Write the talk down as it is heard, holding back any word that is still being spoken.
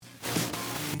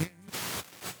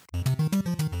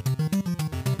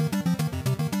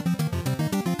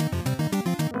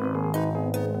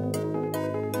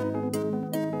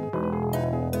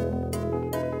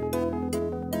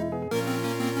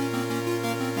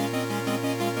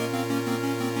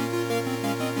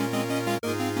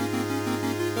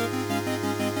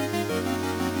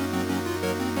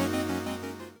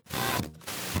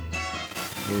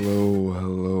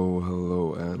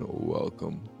Hello, and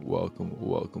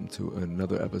welcome to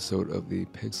another episode of the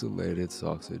Pixelated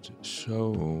Sausage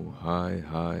Show. Hi.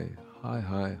 I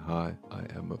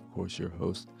am, of course, your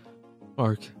host,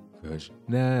 Mark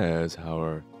Kuznez. How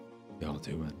are y'all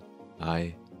doing?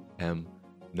 I am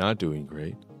not doing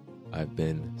great. I've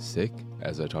been sick,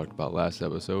 as I talked about last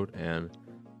episode, and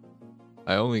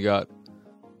I only got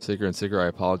sicker and sicker. I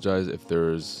apologize if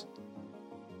there's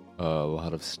a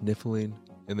lot of sniffling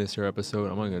in this here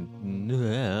episode.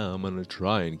 I'm gonna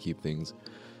try and keep things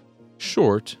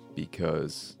short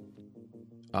because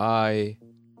I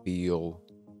feel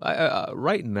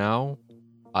right now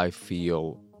I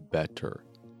feel better.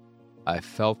 I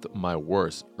felt my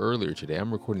worst earlier today.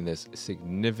 I'm recording this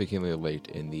significantly late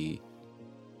in the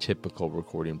typical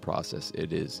recording process.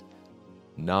 It is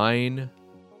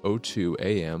 9:02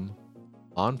 a.m.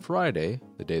 on Friday,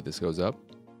 the day this goes up.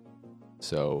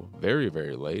 So very,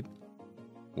 very late.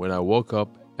 When I woke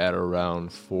up at around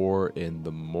 4 in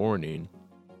the morning,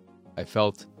 I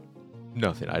felt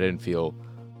nothing. I didn't feel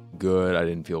good. I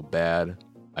didn't feel bad.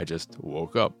 I just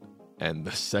woke up. And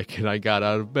the second I got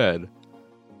out of bed,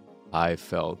 I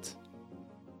felt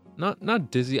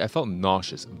not dizzy. I felt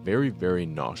nauseous. Very, very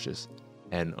nauseous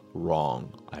and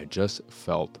wrong. I just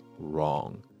felt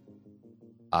wrong.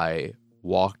 I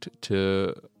walked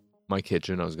to my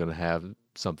kitchen. I was going to have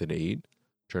something to eat.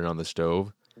 Turn on the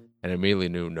stove. And immediately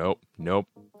knew, nope.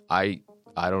 I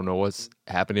don't know what's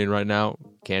happening right now.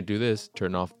 Can't do this.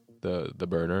 Turn off the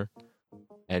burner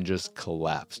and just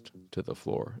collapsed to the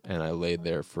floor. And I laid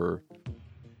there for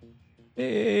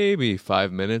maybe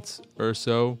 5 minutes or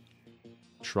so,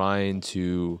 trying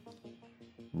to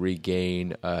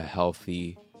regain a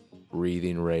healthy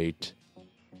breathing rate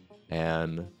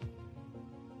and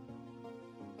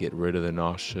get rid of the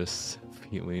nauseous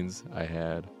feelings I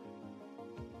had.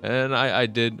 And I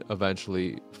did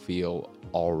eventually feel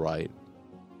all right.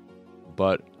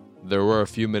 But there were a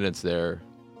few minutes there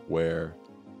where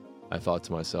I thought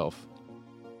to myself,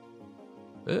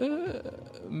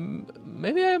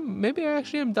 maybe I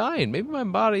actually am dying. Maybe my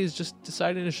body is just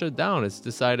deciding to shut down. It's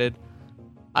decided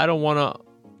I don't want to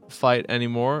fight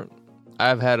anymore.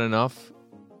 I've had enough.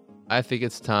 I think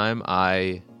it's time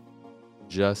I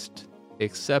just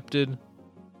accepted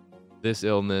this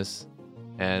illness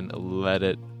and let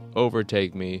it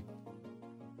overtake me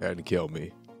and kill me.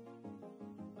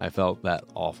 I felt that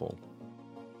awful.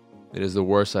 It is the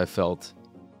worst I felt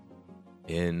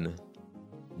in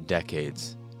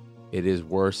decades. It is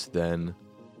worse than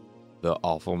the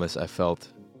awfulness I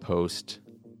felt post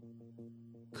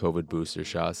COVID booster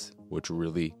shots, which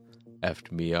really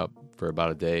effed me up for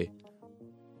about a day.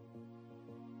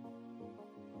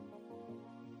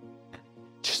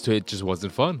 It just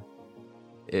wasn't fun.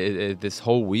 This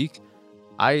whole week,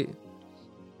 I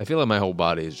feel like my whole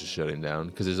body is just shutting down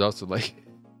because there's also like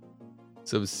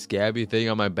some scabby thing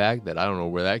on my back that I don't know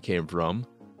where that came from.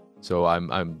 So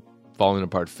I'm falling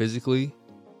apart physically.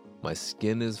 My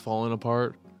skin is falling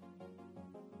apart.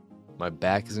 My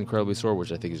back is incredibly sore,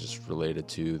 which I think is just related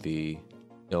to the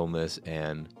illness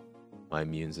and my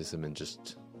immune system and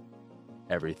just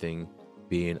everything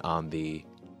being on the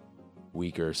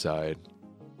weaker side.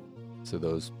 So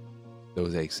those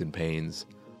aches and pains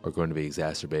are going to be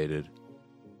exacerbated.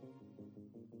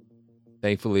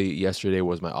 Thankfully, yesterday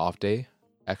was my off day,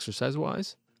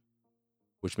 exercise-wise,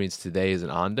 which means today is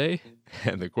an on day.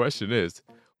 And the question is,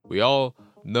 we all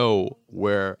know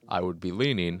where I would be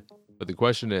leaning, but the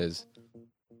question is,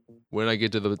 when I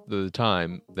get to the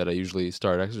time that I usually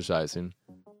start exercising,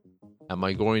 am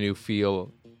I going to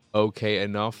feel okay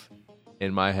enough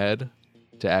in my head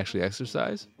to actually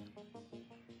exercise?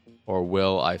 Or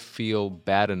will I feel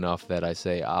bad enough that I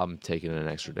say, I'm taking an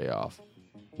extra day off?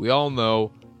 We all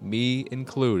know, me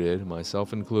included,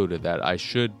 myself included, that I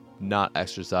should not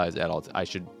exercise at all. I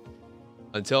should,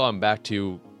 until I'm back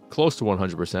to close to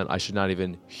 100%, I should not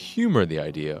even humor the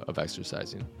idea of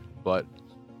exercising. But,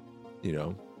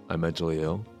 I'm mentally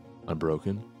ill. I'm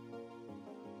broken.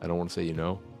 I don't want to say,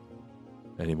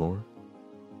 anymore.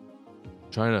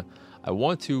 I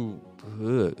want to,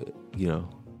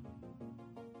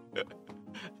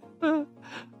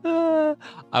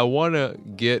 I want to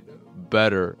get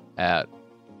better at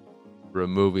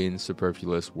removing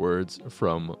superfluous words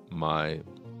from my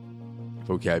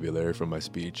vocabulary, from my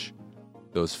speech.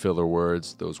 Those filler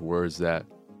words, those words that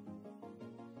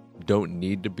don't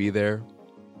need to be there,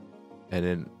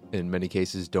 and in many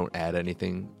cases don't add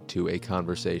anything to a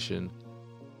conversation,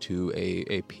 to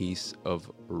a piece of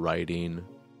writing,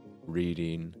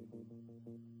 reading.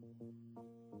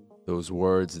 Those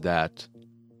words that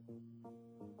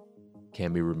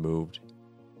can be removed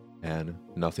and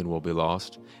nothing will be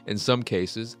lost. In some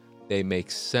cases, they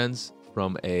make sense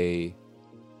from a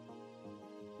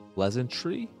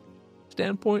pleasantry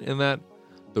standpoint, in that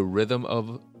the rhythm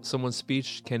of someone's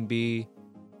speech can be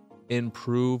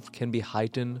improved, can be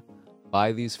heightened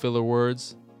by these filler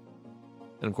words.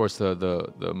 And of course,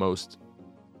 the most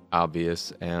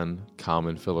obvious and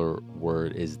common filler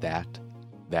word is that.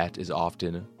 That is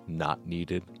often not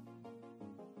needed.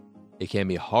 It can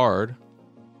be hard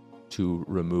to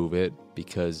remove it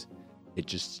because it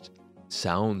just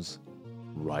sounds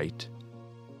right.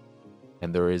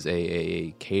 And there is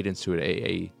a cadence to it,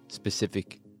 a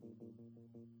specific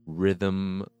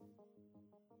rhythm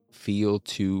feel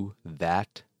to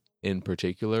that in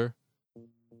particular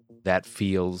that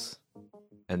feels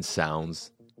and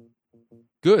sounds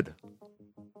good.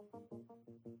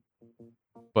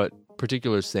 But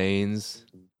particular sayings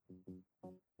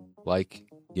like,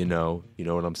 you know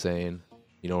what I'm saying,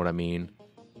 you know what I mean,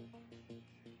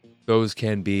 those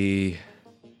can be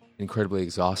incredibly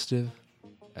exhaustive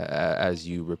as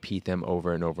you repeat them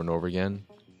over and over and over again.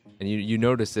 And you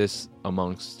notice this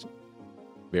amongst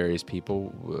various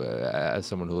people, as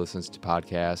someone who listens to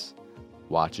podcasts,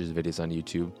 watches videos on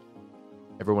YouTube.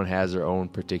 Everyone has their own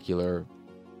particular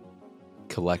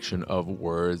collection of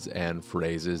words and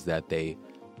phrases that they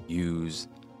use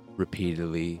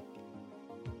repeatedly.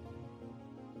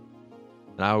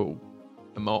 And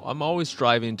I'm always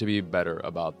striving to be better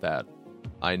about that.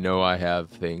 I know I have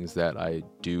things that I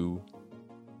do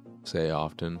say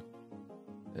often.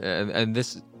 And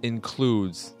this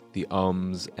includes the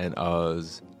ums and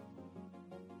uhs.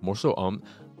 More so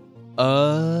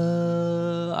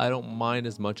I don't mind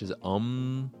as much as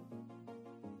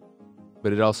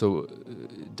but it also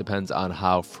depends on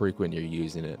how frequent you're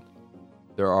using it.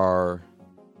 There are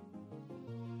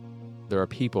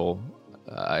people,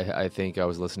 I think I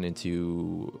was listening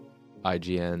to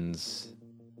IGN's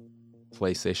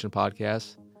PlayStation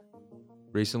podcast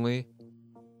recently,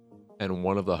 and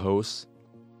one of the hosts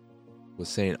was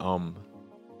saying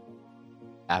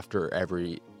after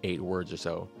every 8 words or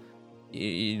so.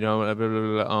 You know,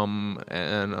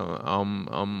 and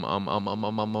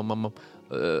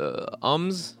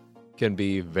ums can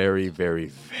be very, very,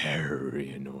 very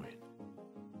annoying.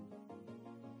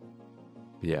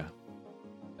 Yeah,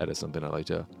 that is something I like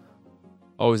to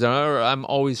I'm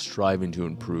always striving to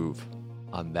improve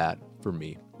on that for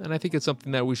me. And I think it's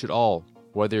something that we should all,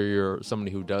 whether you're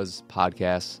somebody who does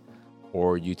podcasts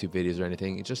or YouTube videos or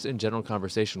anything, just in general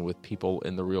conversation with people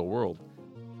in the real world,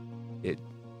 it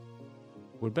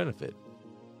would benefit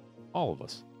all of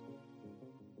us.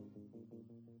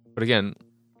 But again,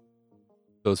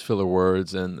 those filler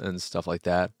words and stuff like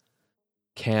that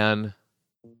can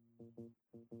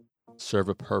serve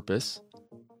a purpose.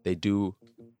 They do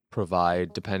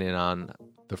provide, depending on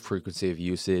the frequency of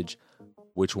usage,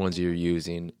 which ones you're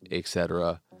using,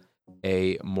 etc.,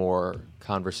 a more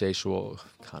conversational,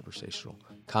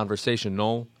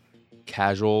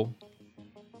 casual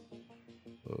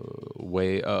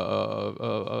way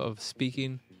of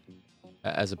speaking,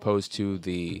 as opposed to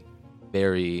the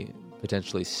very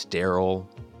potentially sterile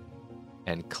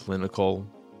and clinical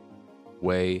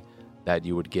way that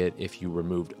you would get if you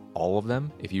removed all of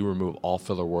them. If you remove all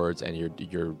filler words and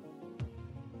you're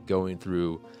going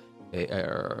through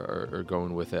or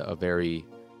going with a very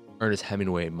Ernest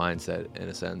Hemingway mindset, in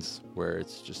a sense, where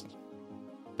it's just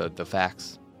the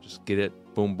facts, just get it,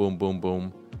 boom, boom, boom,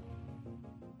 boom.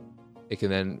 It can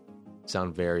then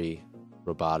sound very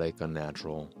robotic,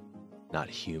 unnatural, not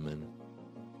human.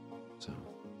 So,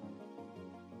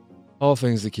 all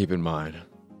things to keep in mind.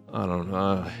 I don't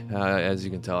know. As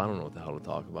you can tell, I don't know what the hell to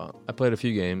talk about. I played a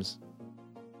few games,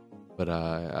 but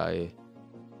I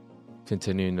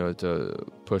continue to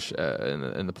push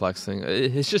in the Plex thing.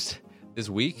 It's just, this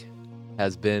week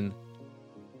has been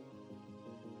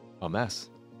a mess.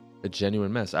 A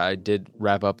genuine mess. I did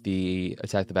wrap up the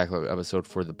Attack the Backlog episode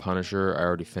for The Punisher. I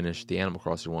already finished the Animal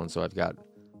Crossing one, so I've got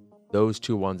those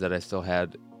 2 ones that I still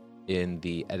had in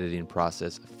the editing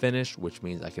process finished, which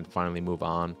means I can finally move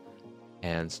on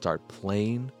and start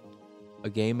playing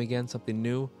a game again, something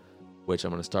new, which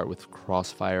I'm going to start with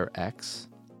Crossfire X.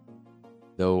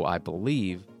 Though I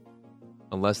believe,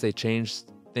 unless they change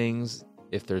things,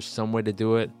 if there's some way to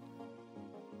do it,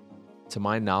 to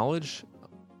my knowledge,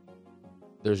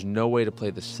 there's no way to play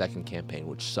the second campaign,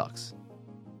 which sucks,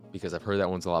 because I've heard that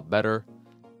one's a lot better,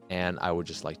 and I would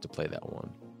just like to play that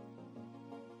one.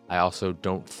 I also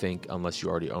don't think, unless you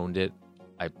already owned it,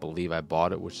 I believe I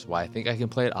bought it, which is why I think I can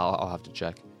play it. I'll have to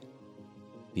check.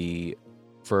 The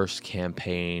first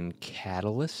campaign,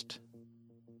 Catalyst,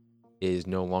 is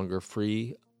no longer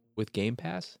free with Game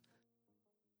Pass.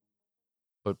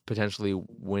 but potentially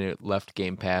when it left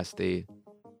Game Pass, they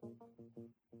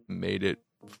made it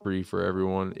free for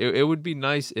everyone. It would be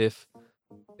nice if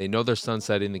they know they're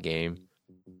sunsetting the game,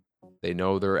 they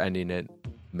know they're ending it,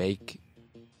 make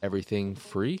everything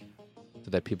free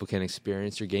so that people can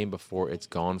experience your game before it's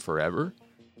gone forever.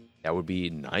 That would be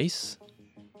nice.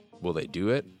 Will they do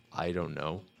it? I don't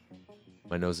know.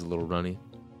 My nose is a little runny.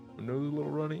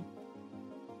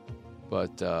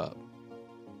 But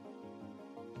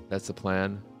that's the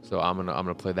plan. So I'm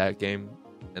gonna play that game,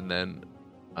 and then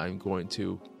I'm going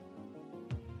to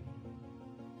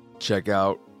check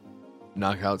out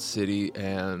Knockout City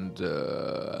and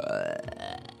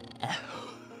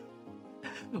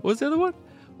what's the other one?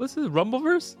 What's the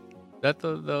Rumbleverse? That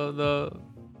the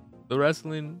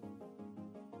wrestling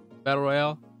battle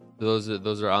royale? Those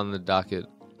are on the docket,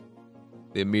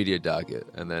 the immediate docket,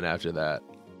 and then after that,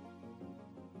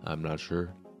 I'm not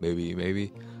sure.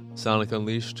 Maybe Sonic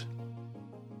Unleashed.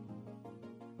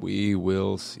 We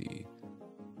will see.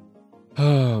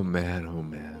 Oh man.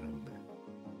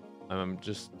 I'm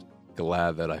just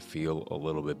glad that I feel a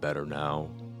little bit better now,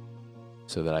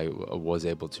 so that I was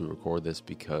able to record this,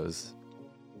 because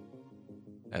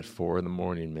at 4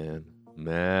 a.m,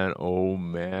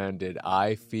 man, did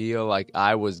I feel like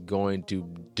I was going to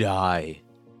die.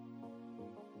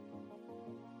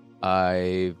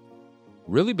 I've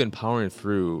really been powering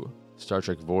through Star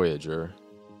Trek Voyager.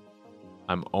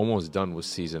 I'm almost done with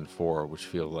season 4, which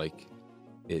feels like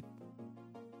it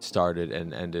started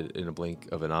and ended in a blink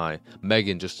of an eye.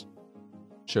 Megan just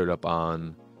showed up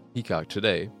on Peacock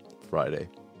today, Friday.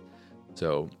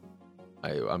 So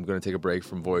I'm going to take a break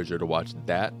from Voyager to watch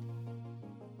that,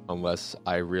 unless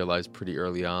I realize pretty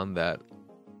early on that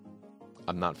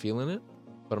I'm not feeling it.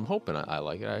 But I'm hoping I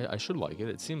like it. I should like it.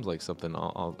 It seems like something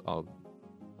I'll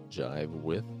jive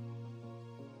with.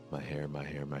 My hair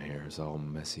is all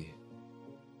messy.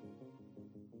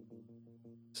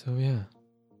 So yeah.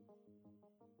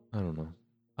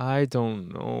 I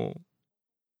don't know.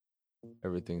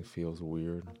 Everything feels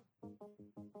weird.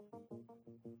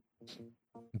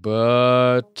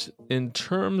 But in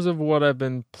terms of what I've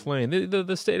been playing,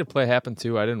 the State of Play happened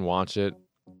too. I didn't watch it.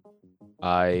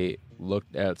 I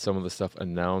looked at some of the stuff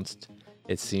announced.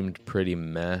 It seemed pretty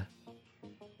meh.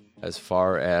 As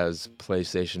far as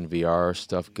PlayStation VR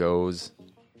stuff goes,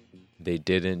 they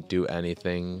didn't do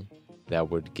anything that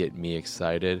would get me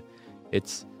excited.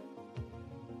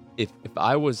 If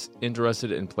I was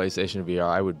interested in PlayStation VR,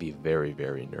 I would be very,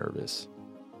 very nervous,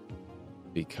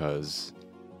 because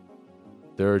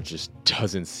there just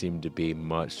doesn't seem to be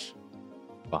much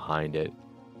behind it.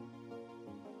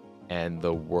 And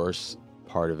the worst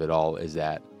part of it all is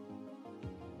that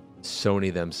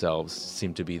Sony themselves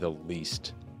seem to be the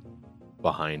least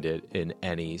behind it in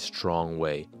any strong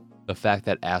way. The fact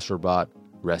that Astrobot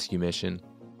Rescue Mission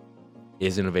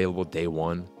isn't available day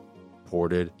one,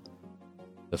 ported.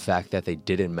 The fact that they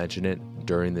didn't mention it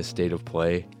during the State of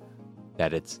Play,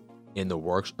 that it's in the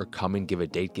works or coming, give a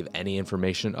date, give any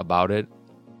information about it.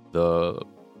 The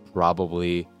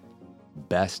probably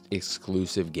best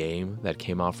exclusive game that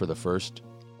came out for the first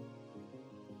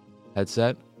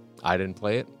headset. I didn't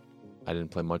play it. I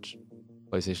didn't play much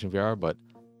PlayStation VR, but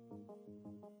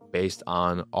based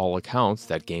on all accounts,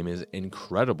 that game is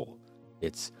incredible.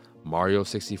 It's Mario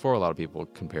 64, a lot of people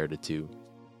compared it to,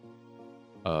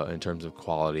 in terms of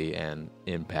quality and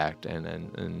impact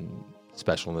and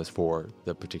specialness for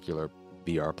the particular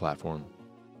VR platform.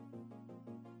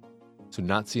 So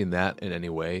not seeing that in any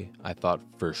way, I thought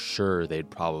for sure they'd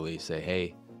probably say,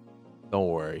 hey, don't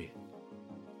worry,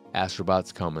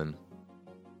 Astrobot's coming.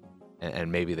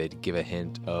 And maybe they'd give a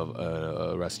hint of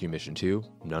a Rescue Mission 2.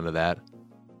 None of that.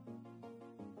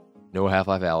 No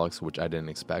Half-Life Alyx, which I didn't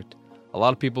expect. A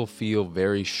lot of people feel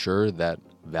very sure that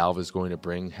Valve is going to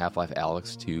bring Half-Life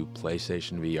Alyx to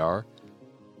PlayStation VR.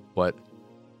 But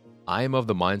I am of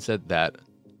the mindset that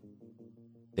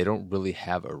they don't really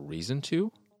have a reason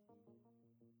to.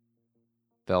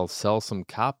 They'll sell some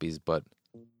copies, but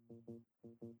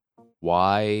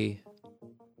why?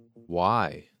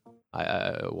 Why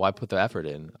put the effort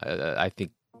in? I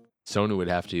think Sony would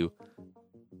have to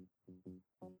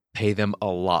pay them a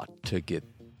lot to get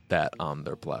that on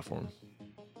their platform.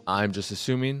 I'm just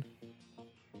assuming,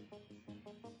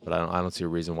 but I don't see a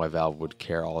reason why Valve would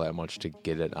care all that much to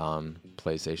get it on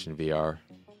PlayStation VR.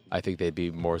 I think they'd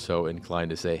be more so inclined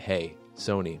to say, hey,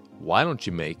 Sony, why don't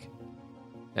you make...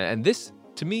 And this,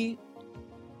 to me,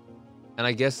 and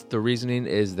I guess the reasoning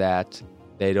is that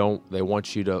they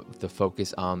want you to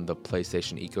focus on the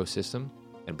PlayStation ecosystem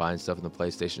and buying stuff in the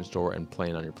PlayStation Store and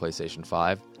playing on your PlayStation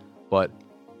 5. But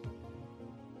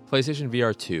PlayStation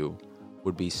VR 2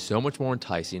 would be so much more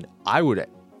enticing. I would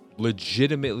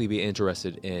legitimately be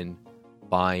interested in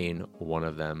buying one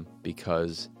of them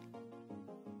because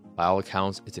by all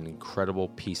accounts, it's an incredible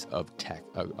piece of tech,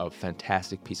 a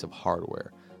fantastic piece of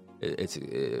hardware. It's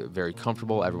very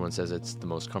comfortable. Everyone says it's the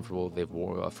most comfortable they've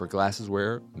worn for glasses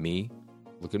wearer.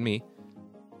 Look at me.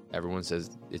 Everyone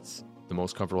says it's the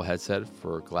most comfortable headset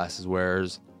for glasses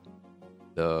wearers.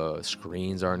 The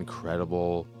screens are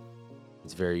incredible.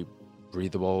 It's very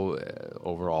breathable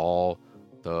overall.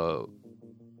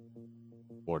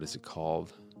 What is it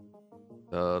called?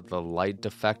 The light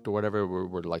defect or whatever,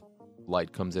 where like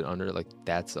light comes in under, like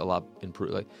that's a lot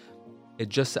improved. Like it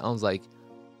just sounds like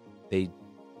they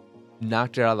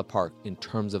knocked it out of the park in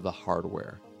terms of the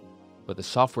hardware, but the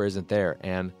software isn't there.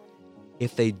 And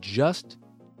if they just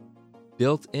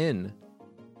built in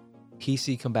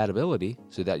PC compatibility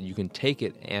so that you can take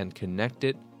it and connect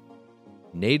it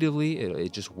natively,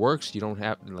 it just works. You don't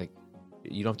have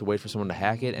to wait for someone to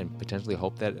hack it and potentially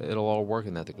hope that it'll all work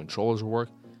and that the controllers will work.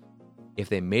 If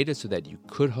they made it so that you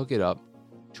could hook it up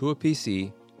to a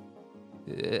PC,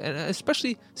 and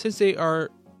especially since they are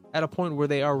at a point where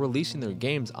they are releasing their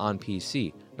games on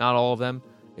PC. Not all of them.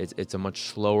 It's a much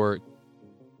slower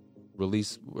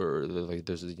release, or like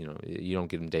there's you don't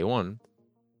get them day one.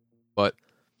 But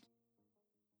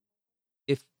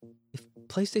if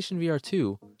PlayStation VR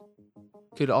 2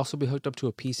 could also be hooked up to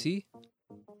a PC,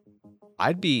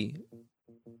 I'd be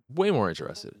way more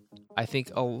interested. I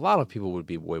think a lot of people would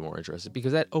be way more interested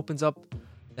because that opens up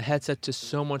the headset to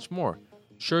so much more.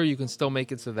 Sure, you can still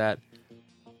make it so that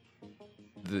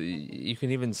you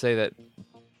can even say that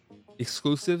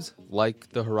exclusives like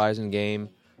the Horizon game,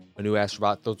 A New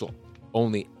Astrobot, those will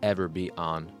only ever be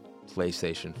on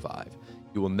PlayStation 5.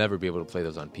 You will never be able to play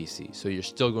those on PC. So you're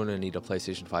still going to need a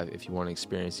PlayStation 5 if you want to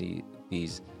experience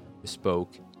these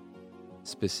bespoke,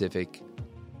 specific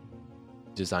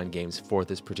design games for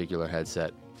this particular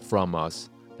headset from us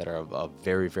that are of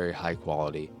very, very high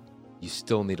quality. You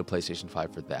still need a PlayStation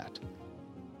 5 for that.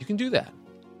 You can do that.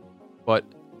 But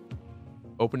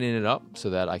opening it up so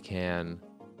that I can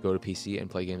go to PC and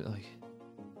play games, like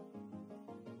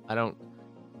I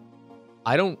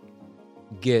don't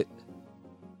get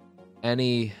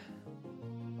any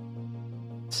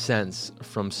sense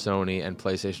from Sony and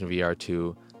PlayStation VR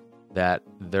 2 that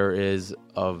there is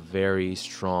a very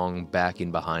strong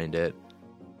backing behind it.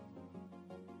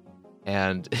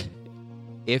 And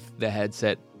if the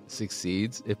headset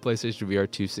succeeds, if PlayStation VR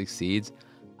 2 succeeds,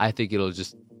 I think it'll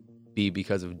just be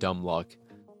because of dumb luck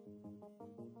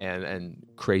and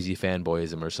crazy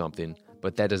fanboyism or something.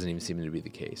 But that doesn't even seem to be the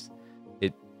case.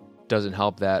 It doesn't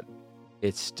help that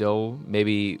it's still,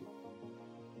 maybe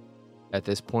at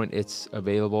this point, it's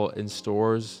available in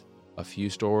stores, a few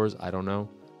stores, I don't know.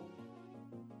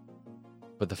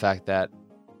 But the fact that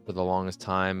for the longest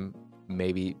time,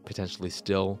 maybe potentially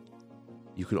still,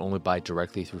 you could only buy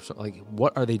directly through, like,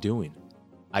 what are they doing?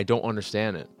 I don't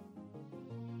understand it.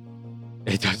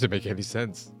 It doesn't make any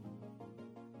sense.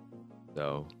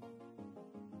 So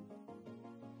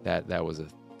that was a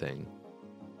thing.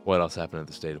 What else happened at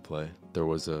the State of Play? There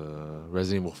was a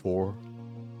Resident Evil 4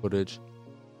 footage,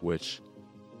 which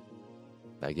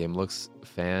that game looks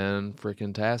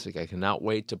fan-freaking-tastic. I cannot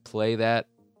wait to play that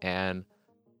and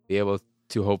be able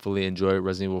to hopefully enjoy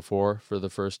Resident Evil 4 for the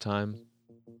first time.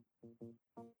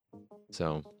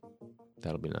 So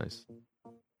that'll be nice.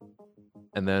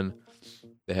 And then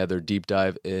they had their deep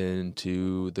dive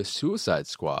into the Suicide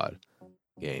Squad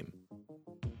game,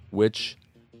 which,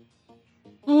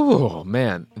 oh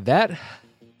man, that,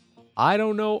 I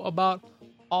don't know about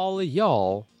all of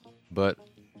y'all, but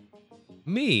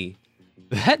me,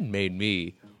 that made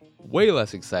me way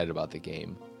less excited about the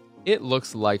game. It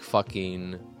looks like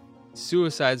fucking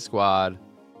Suicide Squad,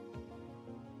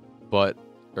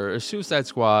 Suicide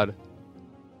Squad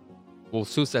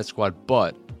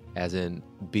but, as in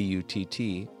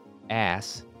B-U-T-T,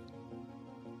 ass,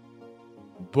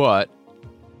 but,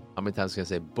 how many times can I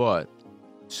say but,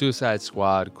 Suicide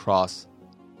Squad cross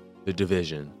The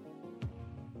Division,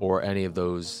 or any of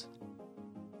those,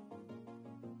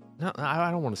 no, I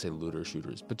don't want to say looter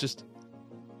shooters, but just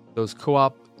those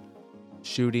co-op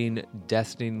shooting,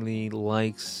 Destiny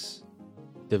likes,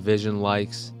 Division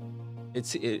likes.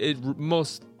 It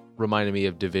most reminded me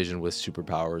of Division with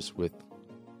superpowers, with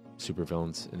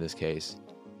supervillains in this case.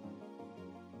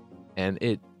 And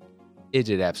it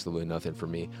did absolutely nothing for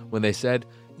me. When they said,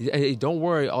 hey, don't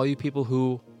worry, all you people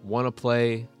who want to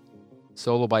play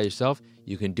solo by yourself,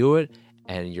 you can do it,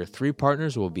 and your 3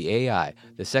 partners will be AI.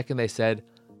 The second they said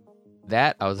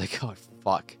that, I was like, oh,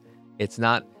 fuck. It's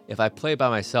not, if I play by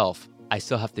myself, I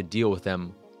still have to deal with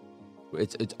them.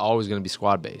 It's always going to be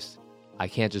squad-based. I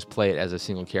can't just play it as a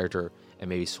single character and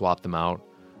maybe swap them out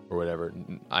or whatever.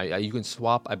 You can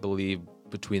swap, I believe,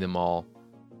 between them all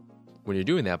when you're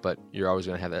doing that, but you're always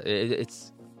going to have that.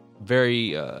 It's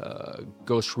very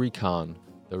Ghost Recon.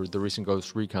 The recent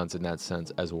Ghost Recon's in that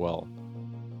sense as well,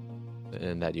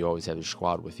 and that you always have your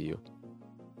squad with you.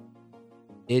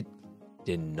 It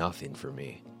did nothing for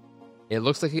me. It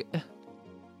looks like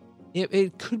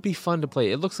it could be fun to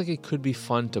play. It looks like it could be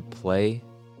fun to play.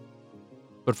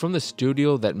 But from the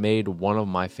studio that made one of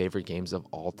my favorite games of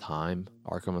all time,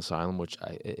 Arkham Asylum, which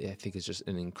I think is just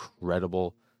an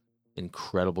incredible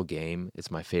game. It's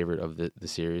my favorite of the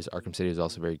series. Arkham City is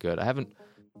also very good.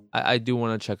 I do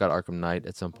want to check out Arkham Knight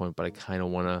at some point, but I kind of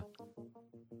want to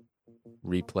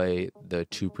replay the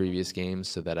 2 previous games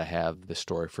so that I have the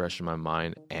story fresh in my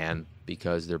mind, and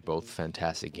because they're both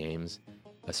fantastic games,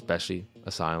 especially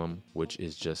Asylum, which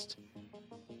is just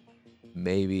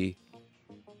maybe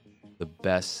the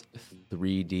best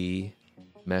 3D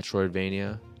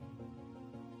Metroidvania,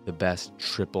 the best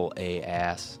AAA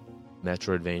ass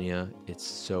Metroidvania. It's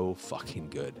so fucking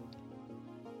good.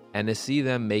 And to see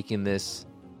them making this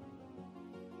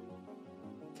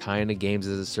kind of games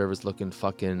as a service looking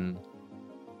fucking,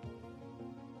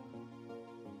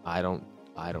 I don't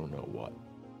know what.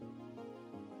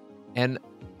 And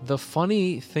the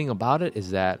funny thing about it is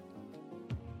that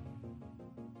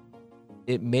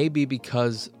it may be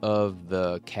because of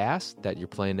the cast that you're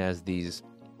playing as these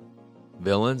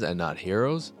villains and not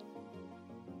heroes.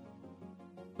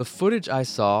 The footage I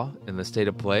saw in the state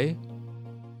of play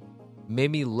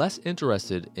made me less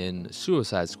interested in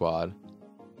Suicide Squad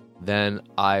than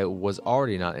I was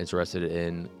already not interested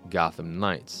in Gotham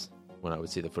Knights when I would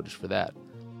see the footage for that.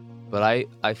 But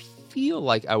I feel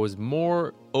like I was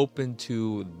more open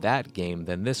to that game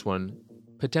than this one,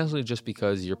 potentially just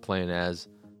because you're playing as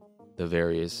the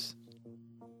various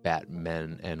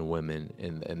Batmen and women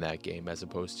in that game, as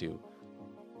opposed to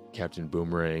Captain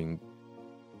Boomerang,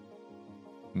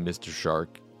 Mr.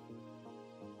 Shark,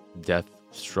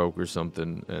 Deathstroke or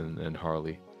something, and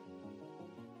Harley.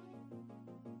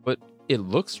 But it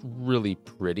looks really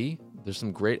pretty. There's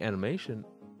some great animation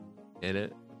in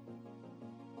it.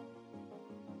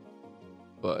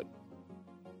 But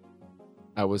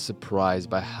I was surprised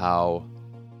by how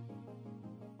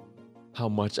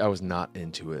much I was not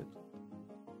into it.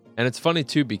 And it's funny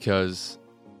too, because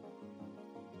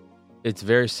it's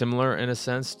very similar in a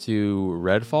sense to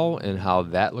Redfall and how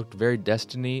that looked very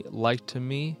Destiny-like to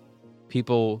me.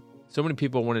 So many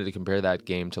people wanted to compare that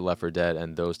game to Left 4 Dead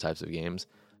and those types of games,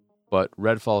 but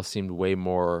Redfall seemed way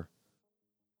more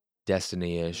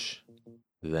Destiny-ish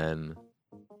than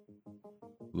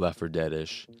Left 4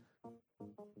 Dead-ish.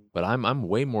 But I'm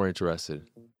way more interested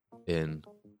in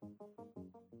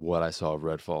what I saw of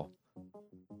Redfall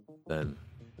than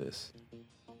this.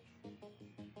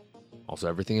 Also,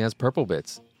 everything has purple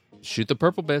bits. Shoot the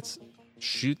purple bits.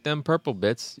 Shoot them purple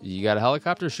bits. You got a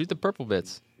helicopter? Shoot the purple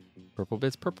bits. Purple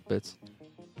bits, purple bits.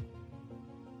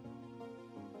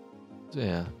 So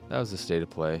yeah, that was the state of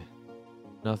play.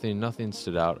 Nothing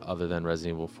stood out other than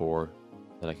Resident Evil 4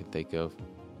 that I can think of.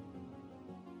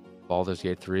 Baldur's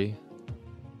Gate 3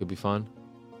 could be fun.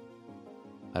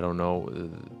 I don't know.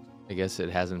 I guess it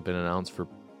hasn't been announced for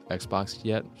Xbox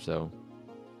yet, so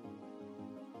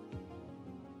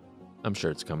I'm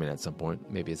sure it's coming at some point.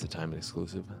 Maybe it's a time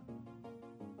exclusive.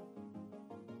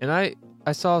 And I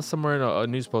saw somewhere in a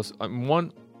news post,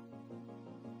 one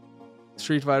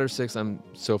Street Fighter 6, I'm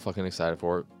so fucking excited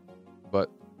for it.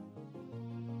 But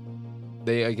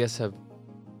they, I guess, have,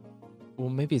 well,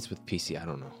 maybe it's with PC. I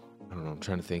don't know. I'm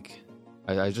trying to think.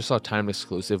 I just saw time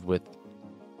exclusive with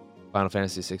Final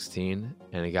Fantasy 16,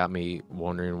 and it got me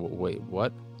wondering, wait,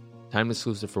 what? Time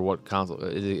exclusive for what console?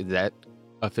 Is that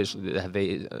officially, have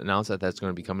they announced that that's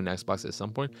going to be coming to Xbox at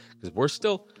some point? Because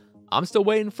I'm still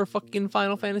waiting for fucking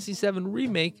Final Fantasy 7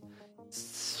 Remake.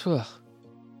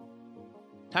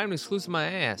 Time exclusive my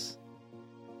ass.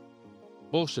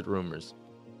 Bullshit rumors.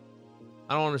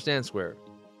 I don't understand Square.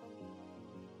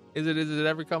 Is it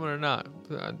ever coming or not?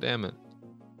 God damn it.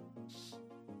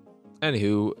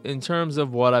 Anywho, in terms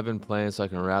of what I've been playing, so I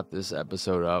can wrap this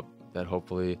episode up, that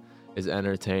hopefully is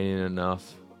entertaining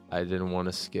enough. I didn't want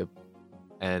to skip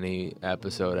any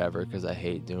episode ever because I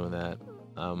hate doing that.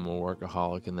 I'm a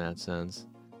workaholic in that sense.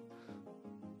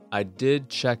 I did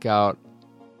check out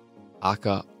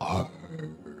Aka,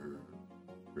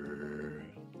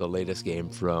 the latest game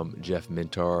from Jeff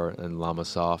Mintar and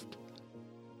Llamasoft,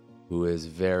 who is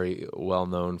very well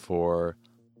known for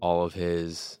all of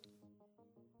his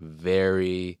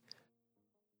very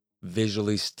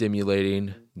visually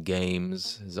stimulating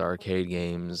games, his arcade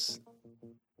games,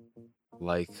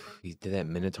 like he did that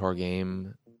Minotaur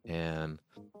game and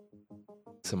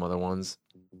some other ones.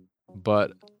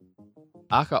 But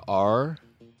Aka R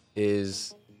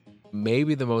is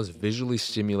maybe the most visually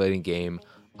stimulating game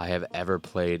I have ever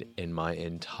played in my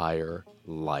entire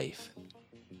life.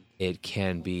 It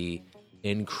can be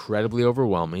incredibly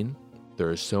overwhelming.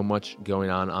 There is so much going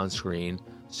on screen,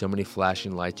 so many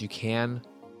flashing lights. You can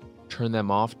turn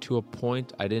them off to a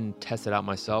point. I didn't test it out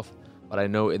myself, but I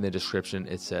know in the description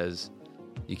it says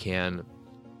you can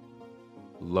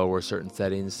lower certain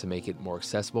settings to make it more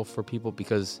accessible for people,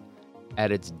 because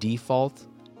at its default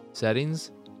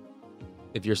settings,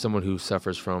 if you're someone who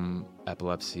suffers from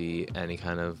epilepsy, any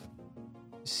kind of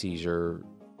seizure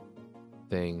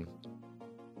thing,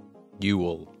 you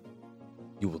will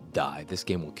die. This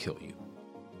game will kill you.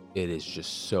 It is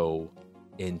just so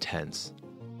intense.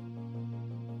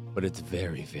 But it's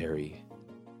very, very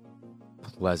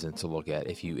pleasant to look at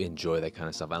if you enjoy that kind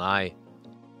of stuff. And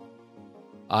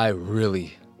I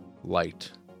really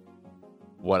liked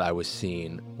what I was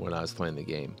seeing when I was playing the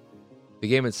game. The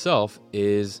game itself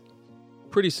is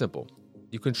pretty simple.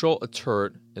 You control a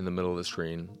turret in the middle of the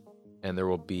screen, and there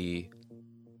will be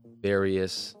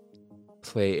various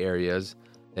play areas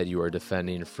that you are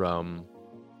defending from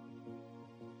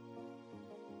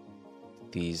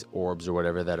these orbs or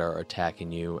whatever that are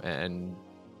attacking you, and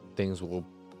things will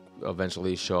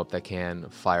eventually show up that can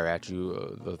fire at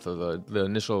you. The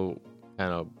initial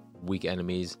kind of weak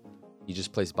enemies, you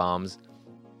just place bombs,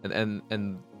 and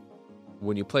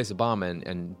when you place a bomb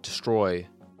and destroy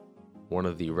one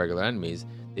of the regular enemies,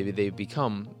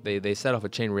 they set off a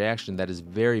chain reaction that is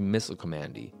very missile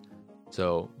commandy.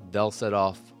 So they'll set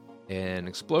off an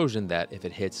explosion that, if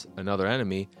it hits another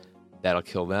enemy, that'll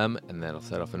kill them, and that'll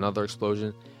set off another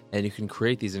explosion, and you can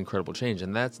create these incredible chains.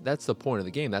 And that's the point of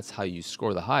the game. That's how you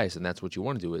score the highest, and that's what you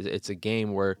want to do. It's a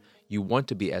game where you want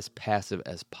to be as passive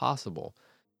as possible,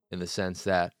 in the sense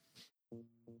that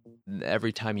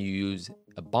every time you use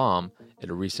a bomb, it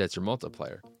resets your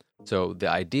multiplayer. So the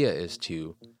idea is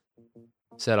to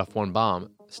set off one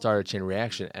bomb, start a chain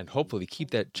reaction, and hopefully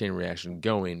keep that chain reaction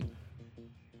going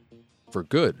for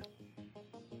good.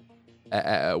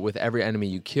 With every enemy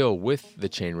you kill with the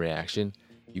chain reaction,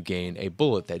 you gain a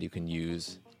bullet that you can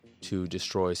use to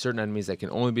destroy certain enemies that can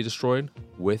only be destroyed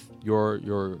with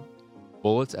your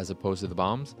bullets as opposed to the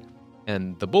bombs.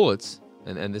 And the bullets,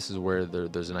 and this is where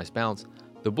there's a nice balance,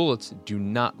 the bullets do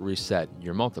not reset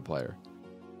your multiplier.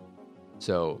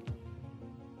 So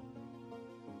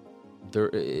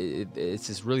it's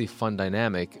this really fun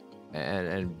dynamic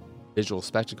and visual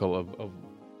spectacle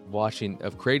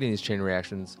of creating these chain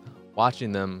reactions,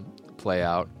 watching them play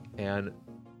out, and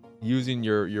using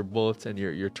your bullets and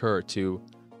your turret to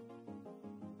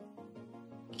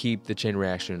keep the chain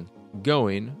reaction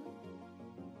going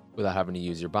without having to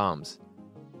use your bombs.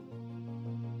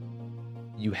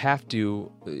 You have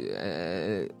to...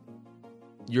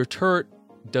 your turret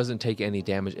doesn't take any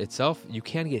damage itself. You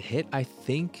can get hit, I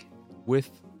think,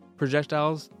 with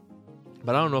projectiles,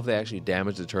 but I don't know if they actually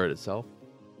damage the turret itself.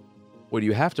 What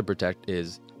you have to protect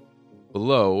is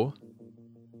below.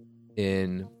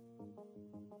 It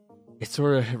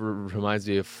sort of reminds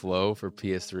me of Flow for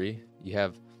PS3. You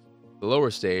have the lower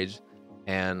stage,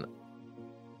 and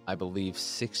I believe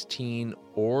 16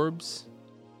 orbs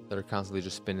that are constantly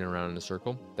just spinning around in a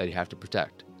circle that you have to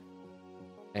protect.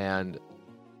 And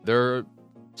they're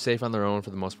safe on their own for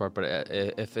the most part, but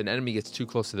if an enemy gets too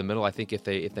close to the middle, I think if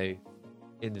they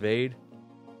invade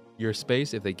your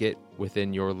space, if they get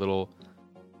within your little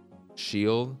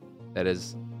shield that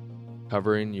is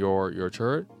covering your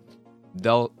turret,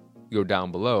 they'll go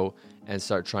down below and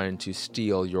start trying to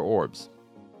steal your orbs.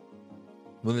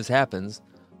 When this happens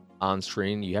on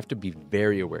screen, you have to be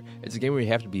very aware. It's a game where you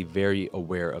have to be very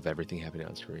aware of everything happening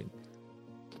on screen.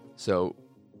 So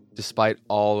despite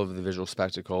all of the visual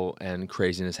spectacle and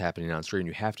craziness happening on screen,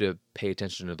 you have to pay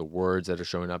attention to the words that are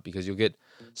showing up, because you'll get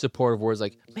supportive words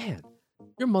like, "Man,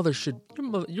 your mother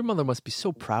must be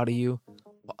so proud of you.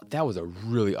 Well, that was a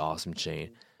really awesome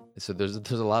chain." So there's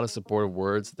a lot of supportive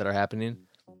words that are happening.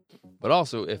 But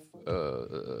also, if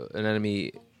an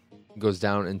enemy goes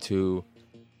down into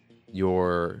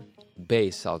your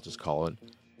base, I'll just call it,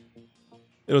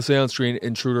 it'll say on screen,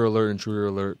 intruder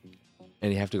alert,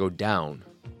 and you have to go down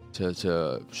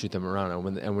to shoot them around.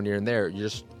 And when you're in there, you're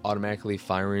just automatically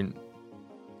firing.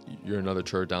 You're another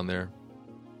turret down there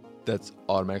that's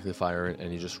automatically firing,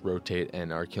 and you just rotate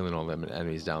and are killing all them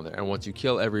enemies down there. And once you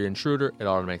kill every intruder, it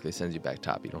automatically sends you back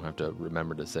top. You don't have to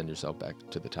remember to send yourself back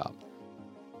to the top.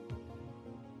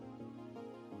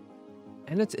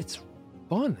 And it's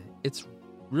fun. It's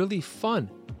really fun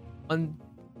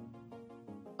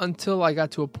until I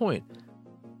got to a point.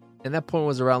 And that point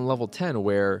was around level 10,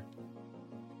 where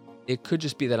it could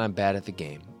just be that I'm bad at the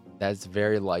game. That's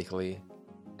very likely.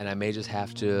 And I may just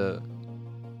have to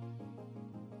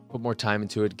put more time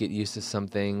into it, get used to some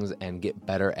things, and get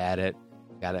better at it.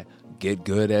 Gotta get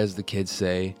good, as the kids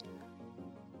say.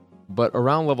 But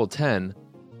around level 10,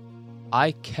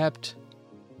 I kept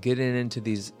getting into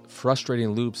these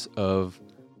frustrating loops of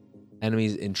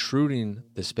enemies intruding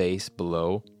the space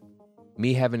below,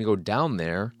 me having to go down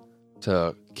there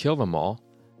to kill them all.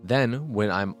 Then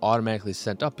when I'm automatically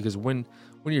sent up, because when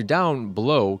you're down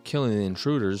below killing the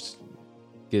intruders,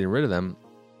 getting rid of them,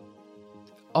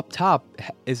 up top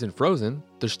isn't frozen.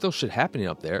 There's still shit happening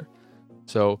up there.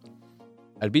 So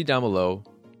I'd be down below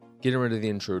getting rid of the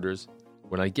intruders.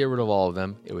 When I get rid of all of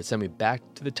them, it would send me back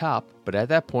to the top. But at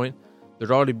that point,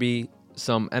 there'd already be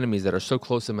some enemies that are so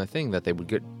close to my thing that they would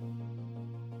get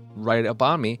right up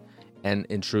on me and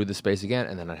intrude the space again.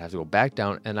 And then I'd have to go back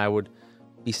down, and I would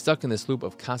be stuck in this loop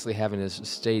of constantly having to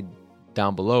stay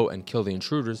down below and kill the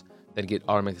intruders, then get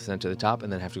automatically sent to the top,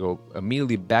 and then have to go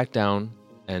immediately back down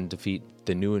and defeat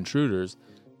the new intruders.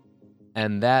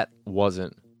 And that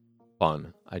wasn't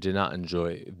fun. I did not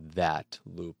enjoy that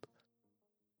loop.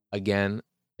 Again,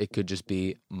 it could just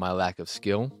be my lack of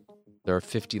skill. There are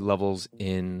 50 levels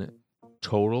in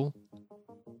total,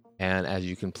 and as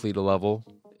you complete a level,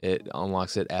 it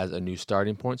unlocks it as a new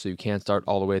starting point, so you can't start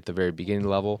all the way at the very beginning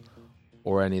level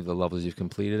or any of the levels you've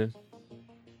completed.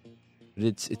 But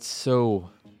it's so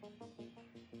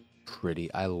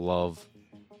pretty. I love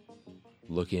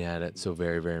looking at it so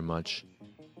very, very much.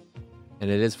 And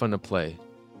it is fun to play.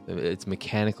 It's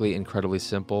mechanically incredibly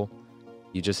simple.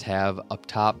 You just have up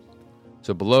top,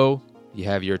 so below you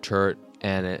have your turret,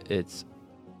 and it's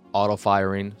auto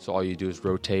firing, so all you do is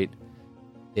rotate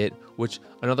it, which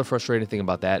another frustrating thing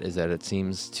about that is that it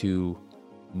seems to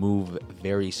move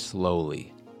very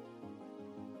slowly.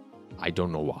 I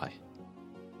don't know why.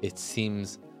 It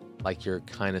seems like you're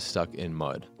kind of stuck in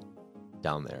mud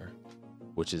down there,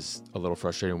 which is a little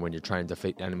frustrating when you're trying to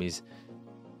defeat enemies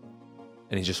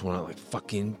and you just want to, like,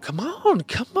 fucking come on,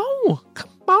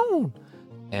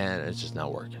 and it's just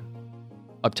not working.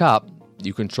 Up top,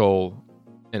 you control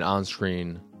an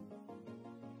on-screen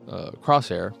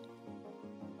crosshair,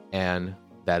 and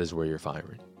that is where you're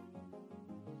firing.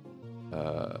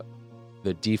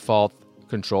 The default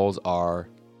controls are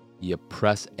you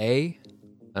press A,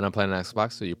 and I'm playing on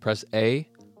Xbox, so you press A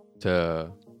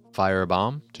to fire a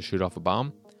bomb, to shoot off a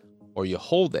bomb, or you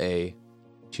hold A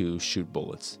to shoot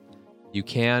bullets. You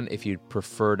can, if you'd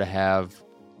prefer to have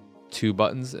two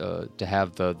buttons, to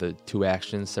have the two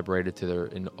actions separated to their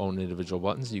own individual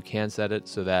buttons, you can set it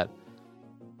so that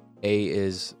A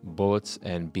is bullets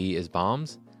and B is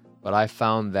bombs. But I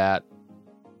found that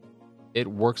it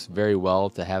works very well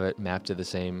to have it mapped to the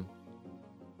same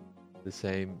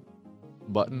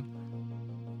button.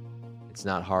 It's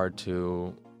not hard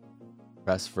to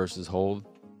press versus hold,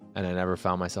 and I never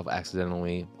found myself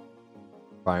accidentally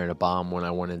firing a bomb when I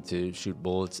wanted to shoot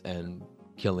bullets and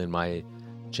killing my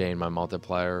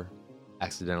multiplier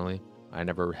accidentally. I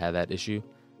never had that issue,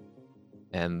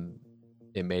 and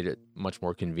it made it much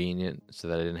more convenient so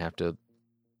that I didn't have to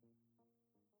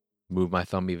move my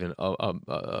thumb even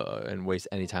and waste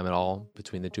any time at all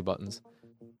between the two buttons.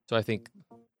 So I think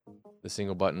the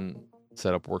single button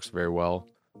setup works very well.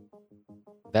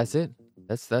 That's it.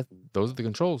 Those are the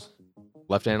controls.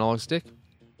 Left analog stick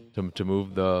to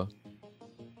move the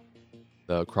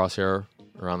crosshair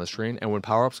around the screen. And when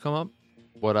power-ups come up,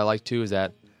 what I like too is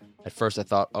that at first I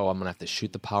thought, I'm gonna have to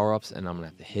shoot the power-ups and I'm gonna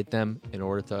have to hit them in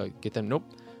order to get them. Nope.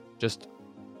 Just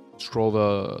scroll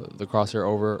the crosshair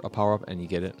over a power-up and you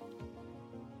get it.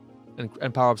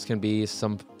 And power-ups can be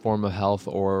some form of health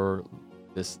or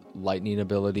this lightning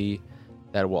ability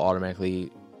that will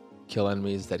automatically kill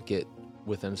enemies that get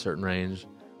within a certain range.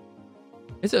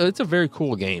 It's a very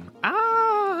cool game.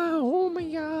 Oh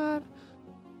my god.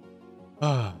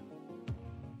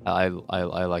 I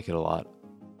like it a lot.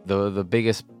 The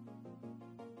biggest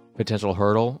potential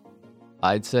hurdle,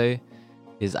 I'd say,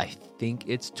 is I think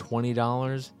it's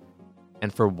 $20,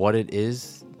 and for what it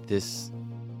is, this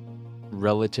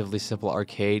relatively simple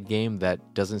arcade game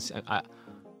that doesn't.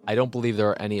 I don't believe there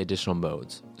are any additional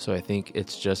modes, so I think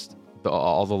it's just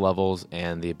all the levels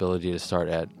and the ability to start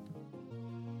at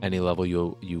any level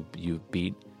you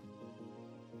beat.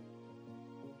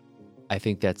 I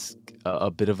think that's a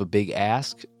bit of a big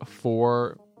ask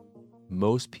for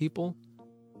most people.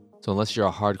 So unless you're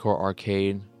a hardcore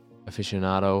arcade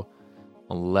aficionado,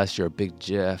 unless you're a big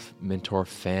Jeff Mentor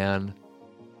fan,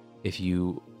 if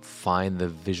you find the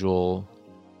visual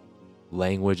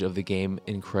language of the game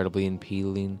incredibly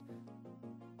appealing,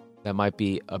 that might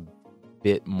be a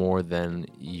bit more than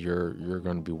you're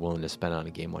going to be willing to spend on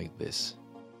a game like this,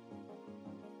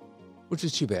 which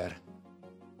is too bad.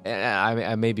 And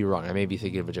I may be wrong. I may be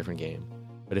thinking of a different game,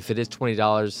 but if it is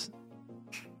 $20,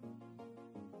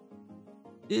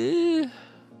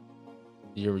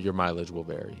 your mileage will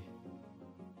vary.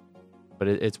 But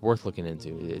it's worth looking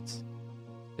into. It's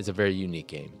a very unique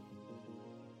game,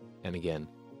 and again,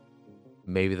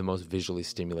 maybe the most visually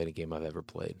stimulating game I've ever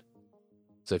played.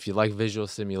 So if you like visual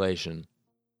stimulation,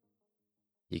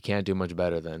 you can't do much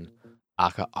better than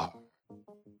Aka.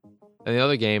 And the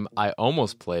other game I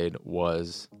almost played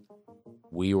was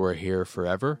We Were Here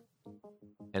Forever.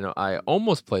 And I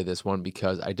almost played this one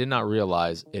because I did not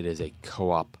realize it is a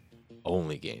co-op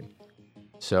only game.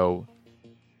 So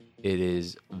it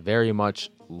is very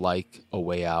much like A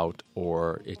Way Out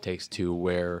or It Takes Two,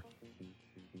 where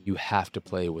you have to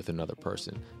play with another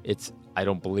person. I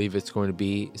don't believe it's going to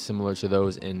be similar to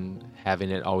those in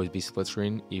having it always be split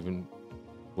screen, even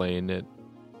playing it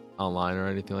online or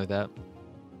anything like that.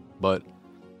 But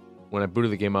when I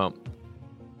booted the game up,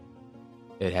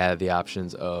 it had the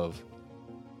options of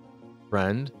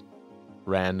friend,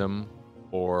 random,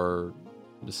 or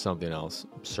something else.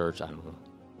 Search, I don't know.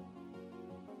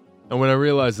 And when I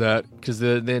realized that, because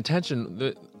the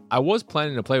intention, I was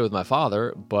planning to play with my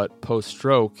father, but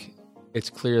post-stroke,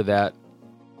 it's clear that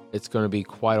it's going to be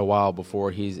quite a while before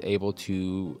he's able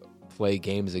to play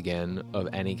games again of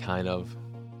any kind of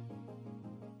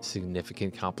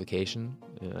significant complication.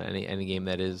 Any game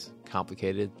that is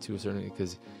complicated to a certain,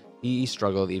 because he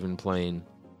struggled even playing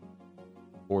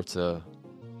Forza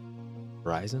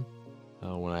Horizon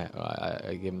when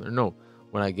I gave him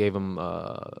when I gave him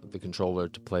the controller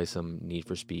to play some Need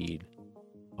for Speed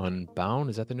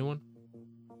Unbound. Is that the new one?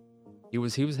 He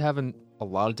was having a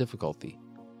lot of difficulty,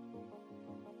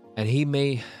 and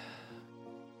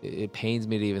it pains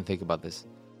me to even think about this.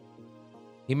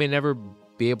 He may never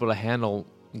be able to handle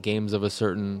games of a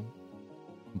certain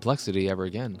complexity ever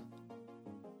again.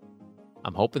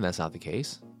 I'm hoping that's not the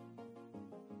case.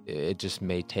 It just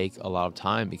may take a lot of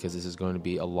time because this is going to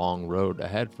be a long road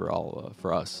ahead for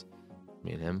us,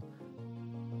 me and him.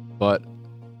 But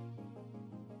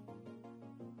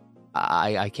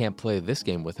I can't play this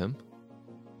game with him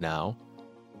now,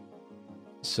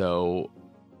 so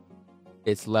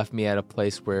it's left me at a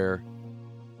place where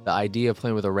the idea of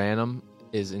playing with a random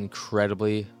is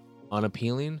incredibly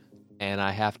unappealing, and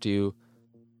I have to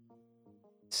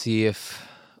see if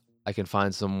I can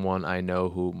find someone I know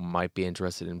who might be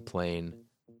interested in playing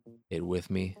it with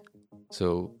me.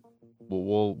 So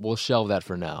we'll shelve that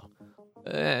for now.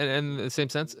 And in the same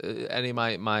sense, any of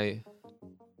my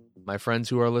friends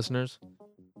who are listeners,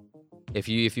 if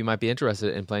you might be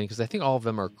interested in playing, because I think all of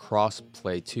them are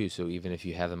cross-play too. So even if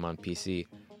you have them on PC,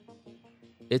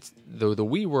 it's the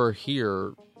We Were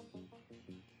Here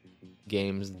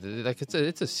games. Like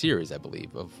it's a series, I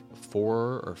believe, of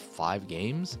 4 or 5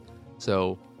 games.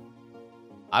 So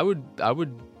I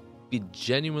would be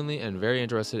genuinely and very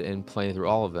interested in playing through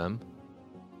all of them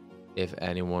if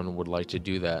anyone would like to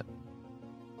do that.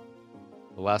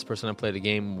 The last person I played a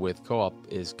game with co-op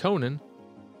is Conan.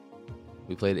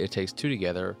 We played It Takes Two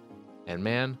together, and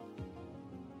man,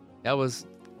 that was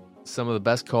some of the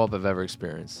best co-op I've ever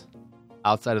experienced.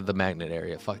 Outside of the magnet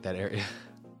area. Fuck that area.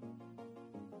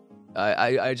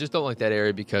 I just don't like that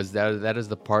area because that is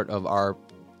the part of our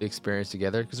experience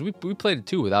together, because we played it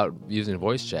too without using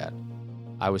voice chat.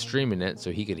 I was streaming it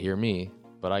so he could hear me,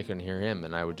 but I couldn't hear him,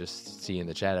 and I would just see in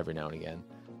the chat every now and again.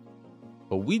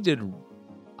 But we did,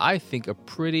 I think, a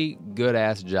pretty good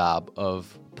ass job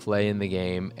of playing the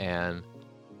game and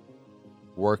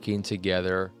working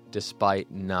together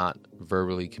despite not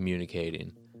verbally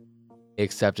communicating,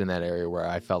 except in that area where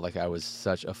I felt like I was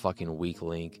such a fucking weak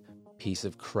link, piece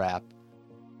of crap,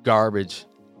 garbage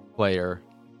player.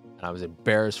 And I was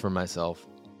embarrassed for myself,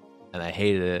 and I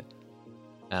hated it,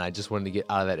 and I just wanted to get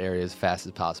out of that area as fast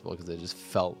as possible because I just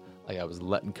felt like I was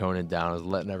letting Conan down, I was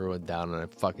letting everyone down, and I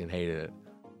fucking hated it.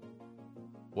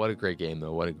 What a great game,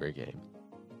 though. What a great game.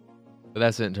 But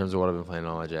that's it in terms of what I've been playing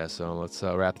and all that jazz, so let's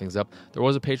wrap things up. There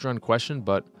was a Patreon question,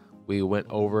 but we went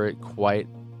over it quite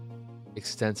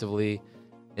extensively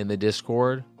in the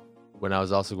Discord when I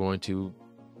was also going to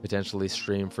potentially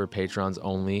stream for patrons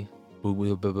only.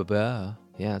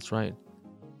 Yeah, that's right.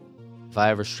 If I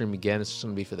ever stream again, it's just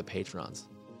going to be for the patrons.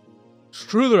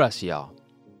 Screw the rest of y'all.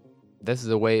 This is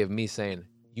a way of me saying,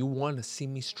 you want to see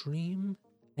me stream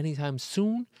anytime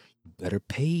soon? You better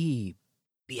pay,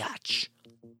 biatch.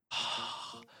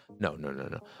 No.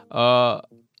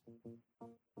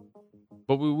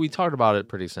 But we talked about it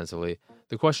pretty extensively.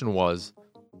 The question was,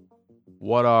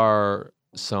 what are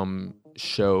some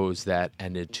shows that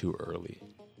ended too early.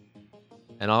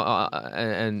 And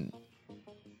and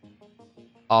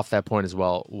off that point as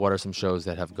well, what are some shows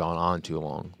that have gone on too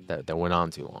long, that went on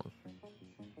too long?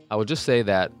 I would just say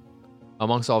that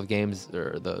amongst all the games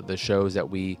or the shows that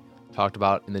we talked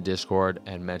about in the Discord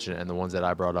and mentioned and the ones that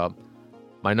I brought up,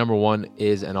 my number one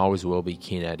is and always will be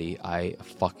Keen Eddie. I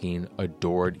fucking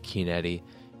adored Keen Eddie,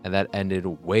 and that ended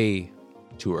way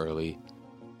too early.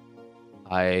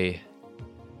 I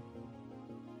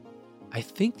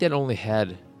think that only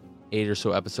had 8 or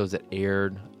so episodes that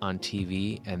aired on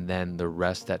TV, and then the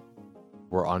rest that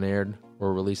were unaired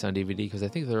were released on DVD, because I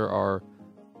think there are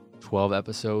 12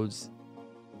 episodes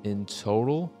in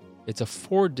total. It's a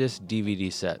 4-disc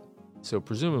DVD set, so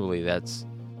presumably that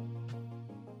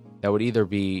would either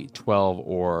be 12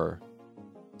 or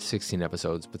 16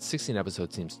 episodes, but 16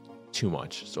 episodes seems too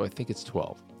much, so I think it's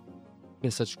 12.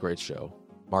 It's such a great show.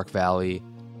 Mark Valley,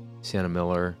 Sienna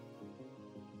Miller,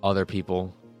 other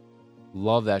people.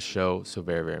 Love that show so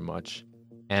very, very much.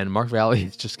 And Mark Valley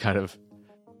is just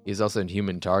he's also in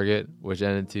Human Target, which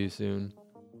ended too soon.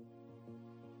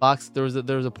 Fox, there was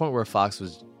a point where Fox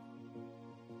was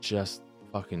just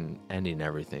fucking ending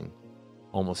everything.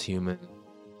 Almost Human,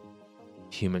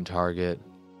 Human Target,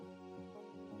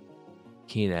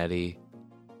 Keen Eddie,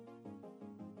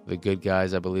 The Good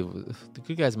Guys, I believe. The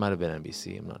Good Guys might have been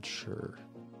NBC, I'm not sure.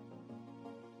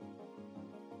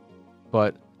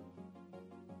 But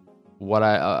what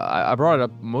I brought it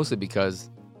up mostly because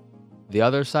the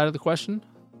other side of the question,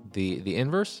 the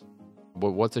inverse,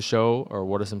 what's a show or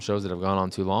what are some shows that have gone on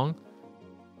too long?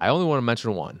 I only want to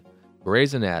mention one,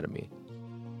 Grey's Anatomy.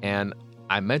 And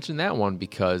I mentioned that one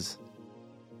because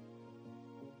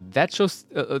that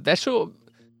show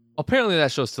apparently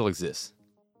that show still exists.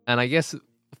 And I guess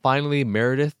finally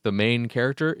Meredith, the main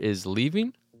character, is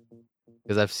leaving.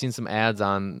 Because I've seen some ads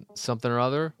on something or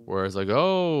other where it's like,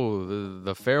 oh,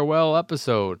 the farewell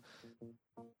episode.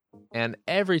 And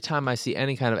every time I see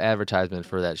any kind of advertisement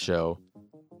for that show,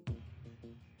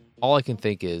 all I can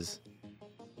think is,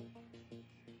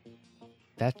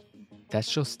 that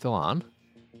show's still on?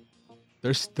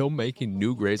 They're still making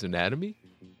new Grey's Anatomy?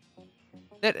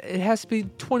 It has to be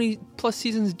 20 plus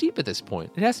seasons deep at this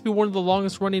point. It has to be one of the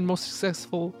longest running, most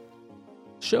successful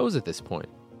shows at this point.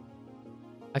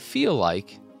 I feel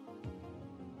like,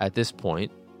 at this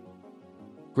point,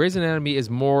 Grey's Anatomy is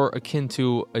more akin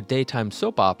to a daytime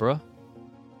soap opera,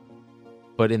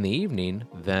 but in the evening,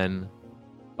 than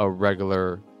a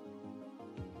regular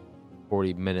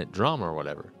 40-minute drama or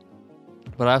whatever.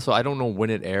 But I don't know when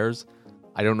it airs.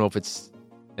 I don't know if it's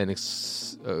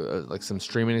like some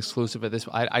streaming exclusive at this.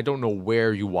 I don't know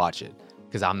where you watch it,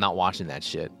 because I'm not watching that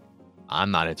shit. I'm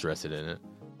not interested in it.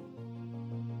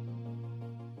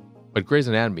 But Grey's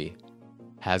Anatomy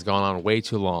has gone on way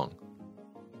too long.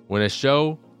 When a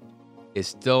show is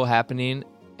still happening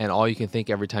and all you can think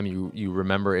every time you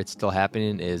remember it's still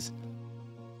happening is,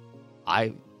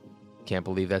 I can't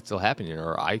believe that's still happening,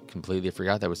 or I completely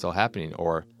forgot that was still happening,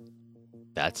 or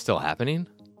that's still happening?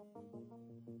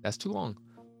 That's too long.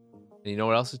 And you know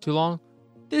what else is too long?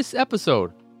 This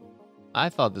episode. I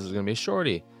thought this was going to be a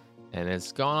shorty. And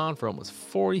it's gone on for almost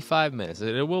 45 minutes.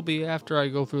 It will be after I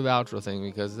go through the outro thing,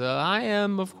 because I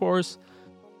am, of course,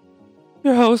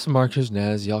 your host, Marcus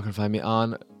Nez. Y'all can find me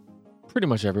on pretty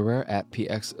much everywhere at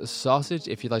PX Sausage.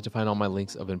 If you'd like to find all my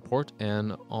links of import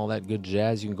and all that good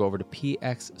jazz, you can go over to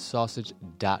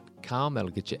pxsausage.com.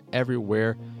 That'll get you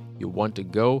everywhere you want to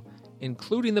go,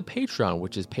 including the Patreon,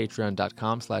 which is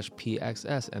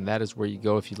patreon.com/PXS. And that is where you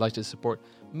go if you'd like to support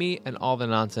me and all the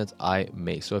nonsense I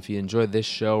make. So if you enjoy this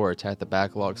show or Attack the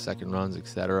Backlog, second runs,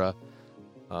 etc.,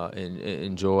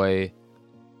 enjoy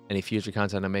any future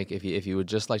content I make, if you would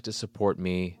just like to support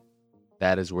me,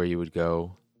 that is where you would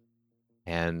go.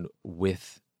 And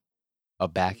with a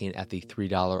backing at the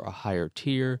 $3 or higher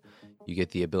tier, you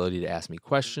get the ability to ask me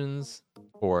questions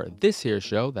for this here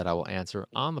show that I will answer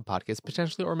on the podcast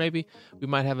potentially, or maybe we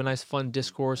might have a nice fun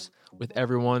discourse with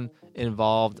everyone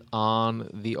involved on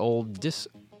the old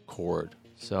Discord.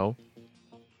 So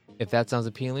if that sounds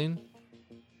appealing,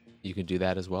 you can do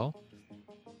that as well.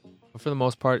 But for the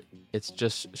most part, it's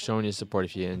just showing you support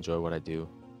if you enjoy what I do.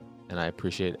 And I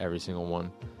appreciate every single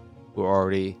one who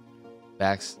already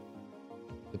backs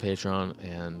the Patreon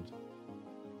and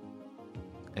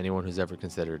anyone who's ever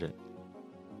considered it.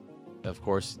 Of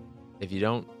course, if you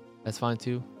don't, that's fine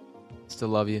too. Still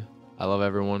love you. I love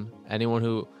everyone. Anyone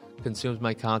who consumes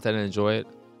my content and enjoy it,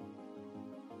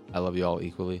 I love you all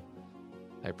equally.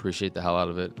 I appreciate the hell out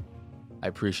of it. I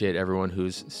appreciate everyone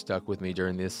who's stuck with me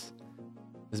during this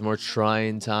more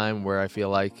trying time where I feel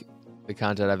like the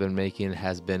content I've been making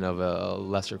has been of a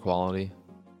lesser quality.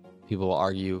 People will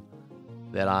argue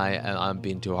that I'm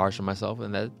being too harsh on myself,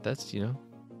 and that's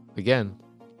again,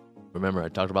 remember I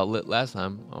talked about lit last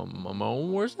time. I'm my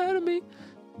own worst enemy,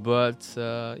 but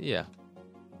yeah,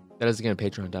 that is again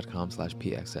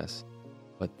patreon.com/pxs.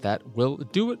 But that will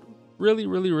do it really,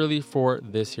 really, really for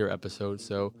this here episode.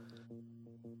 So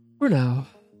for now,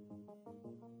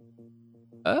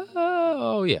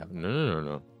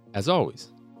 no. As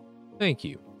always, thank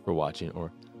you for watching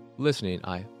or listening.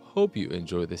 I hope you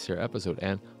enjoyed this here episode.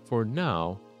 And for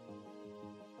now,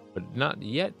 but not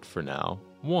yet for now,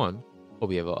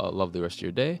 hope you have a lovely rest of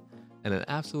your day and an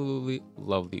absolutely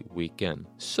lovely weekend.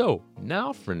 So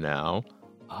now for now,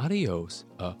 adios,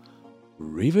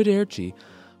 arrivederci,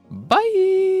 bye.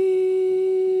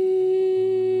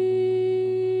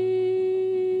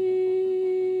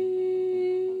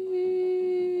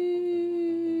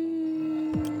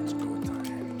 It's go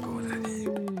time, go daddy.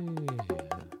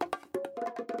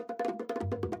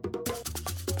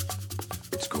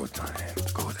 It's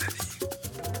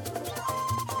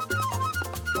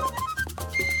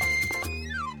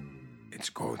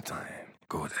go time,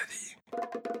 go daddy.